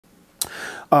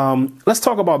Let's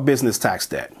talk about business tax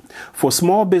debt. For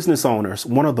small business owners,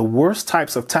 one of the worst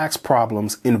types of tax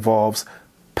problems involves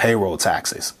payroll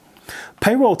taxes.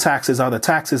 Payroll taxes are the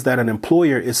taxes that an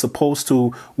employer is supposed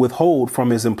to withhold from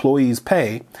his employees'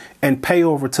 pay and pay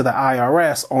over to the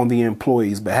IRS on the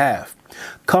employee's behalf.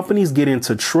 Companies get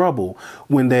into trouble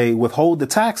when they withhold the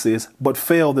taxes but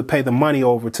fail to pay the money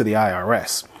over to the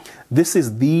IRS. This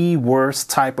is the worst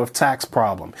type of tax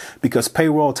problem because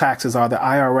payroll taxes are the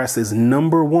IRS's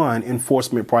 #1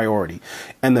 enforcement priority,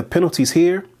 and the penalties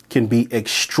here can be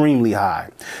extremely high.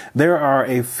 There are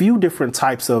a few different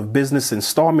types of business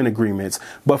installment agreements,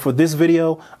 but for this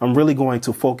video, I'm really going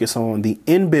to focus on the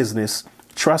in-business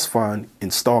trust fund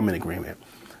installment agreement.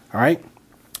 All right.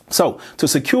 So to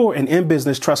secure an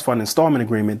in-business trust fund installment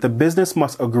agreement, the business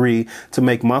must agree to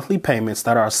make monthly payments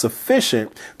that are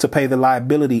sufficient to pay the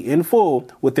liability in full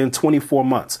within 24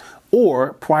 months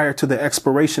or prior to the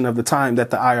expiration of the time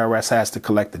that the IRS has to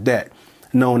collect the debt,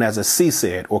 known as a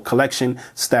CSAID or collection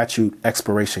statute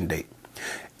expiration date.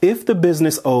 If the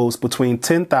business owes between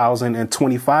 $10,000 and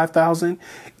 $25,000,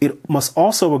 it must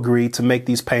also agree to make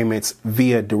these payments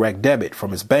via direct debit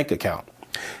from its bank account.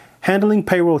 Handling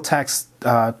payroll tax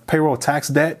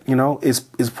debt,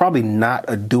 is probably not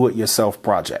a do-it-yourself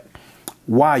project.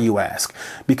 Why, you ask?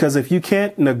 Because if you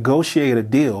can't negotiate a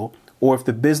deal, or if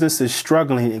the business is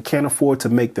struggling and can't afford to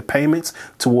make the payments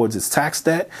towards its tax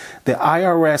debt, the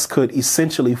IRS could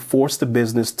essentially force the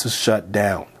business to shut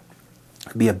down.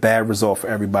 It'd be a bad result for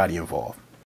everybody involved.